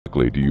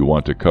quickly do you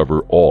want to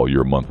cover all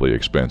your monthly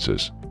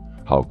expenses?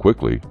 How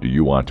quickly do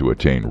you want to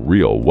attain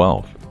real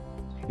wealth?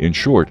 In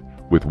short,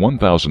 with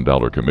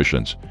 $1,000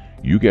 commissions,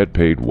 you get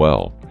paid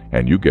well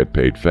and you get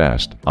paid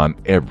fast on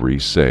every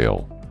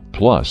sale.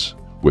 Plus,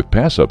 with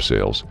pass-up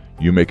sales,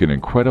 you make an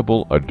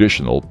incredible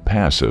additional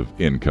passive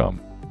income.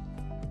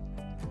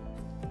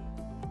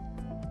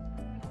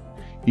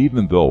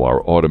 Even though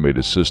our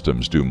automated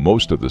systems do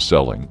most of the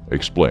selling,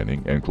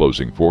 explaining, and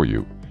closing for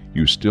you,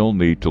 you still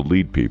need to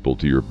lead people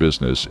to your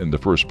business in the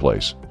first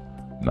place.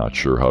 Not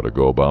sure how to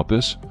go about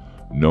this?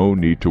 No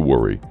need to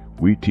worry.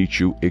 We teach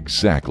you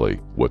exactly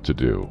what to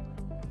do.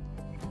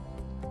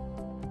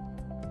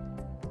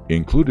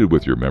 Included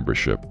with your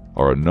membership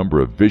are a number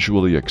of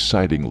visually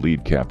exciting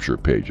lead capture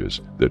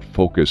pages that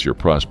focus your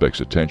prospects'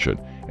 attention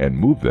and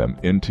move them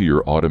into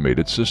your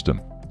automated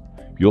system.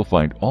 You'll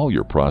find all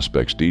your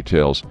prospects'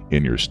 details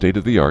in your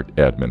state-of-the-art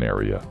admin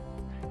area.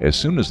 As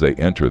soon as they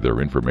enter their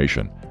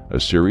information, a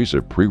series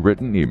of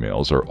pre-written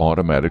emails are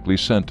automatically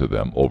sent to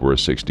them over a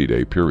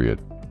 60-day period.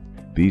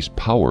 These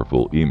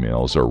powerful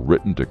emails are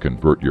written to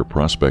convert your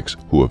prospects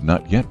who have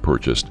not yet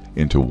purchased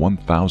into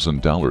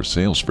 $1,000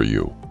 sales for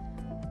you.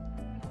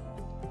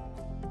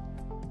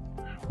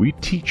 We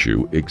teach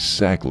you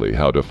exactly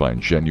how to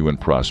find genuine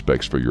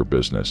prospects for your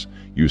business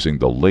using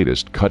the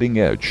latest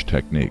cutting-edge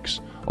techniques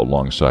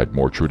alongside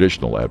more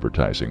traditional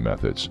advertising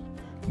methods.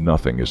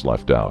 Nothing is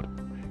left out.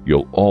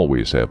 You'll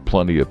always have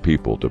plenty of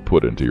people to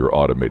put into your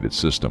automated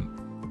system.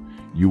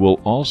 You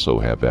will also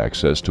have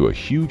access to a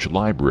huge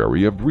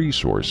library of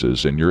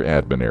resources in your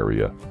admin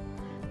area.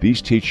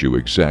 These teach you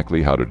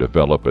exactly how to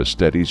develop a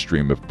steady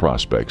stream of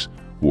prospects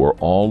who are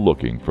all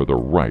looking for the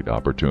right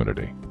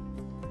opportunity.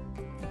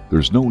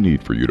 There's no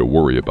need for you to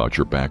worry about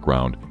your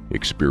background,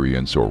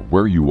 experience, or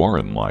where you are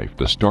in life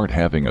to start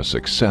having a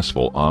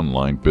successful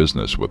online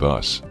business with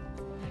us.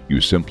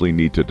 You simply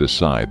need to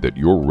decide that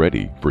you're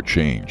ready for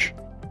change.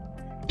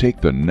 Take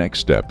the next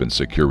step in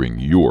securing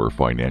your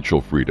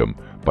financial freedom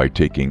by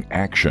taking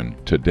action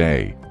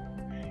today.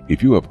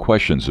 If you have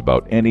questions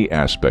about any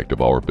aspect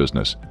of our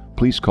business,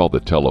 please call the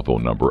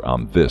telephone number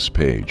on this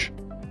page.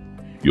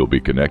 You'll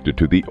be connected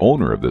to the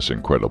owner of this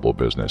incredible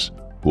business,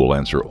 who will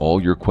answer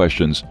all your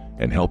questions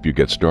and help you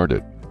get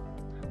started.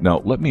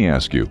 Now, let me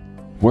ask you,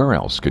 where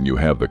else can you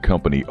have the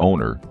company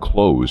owner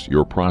close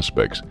your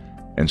prospects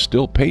and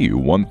still pay you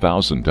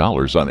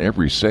 $1,000 on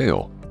every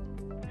sale?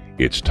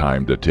 It's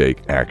time to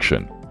take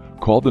action.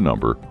 Call the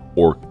number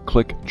or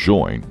click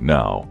Join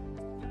now.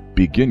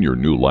 Begin your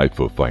new life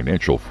of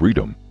financial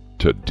freedom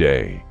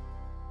today.